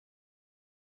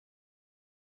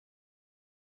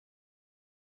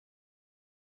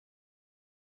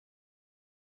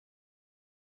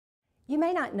You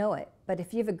may not know it, but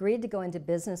if you've agreed to go into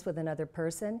business with another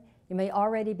person, you may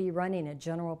already be running a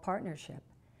general partnership.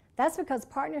 That's because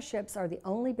partnerships are the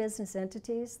only business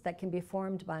entities that can be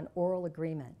formed by an oral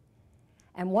agreement.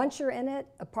 And once you're in it,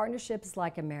 a partnership is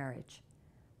like a marriage.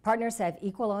 Partners have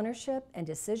equal ownership and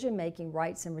decision-making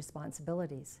rights and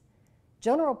responsibilities.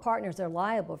 General partners are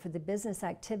liable for the business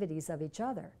activities of each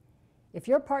other. If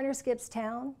your partner skips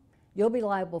town, you'll be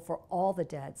liable for all the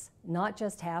debts, not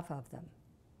just half of them.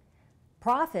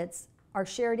 Profits are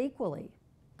shared equally,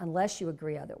 unless you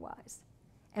agree otherwise.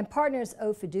 And partners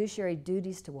owe fiduciary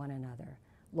duties to one another: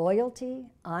 loyalty,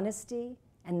 honesty,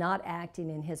 and not acting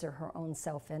in his or her own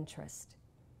self-interest.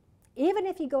 Even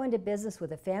if you go into business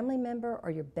with a family member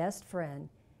or your best friend,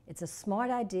 it's a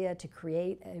smart idea to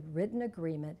create a written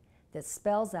agreement that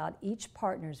spells out each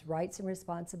partner's rights and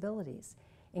responsibilities,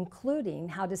 including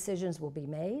how decisions will be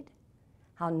made,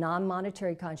 how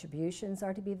non-monetary contributions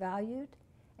are to be valued,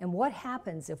 and what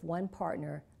happens if one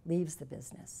partner leaves the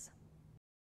business.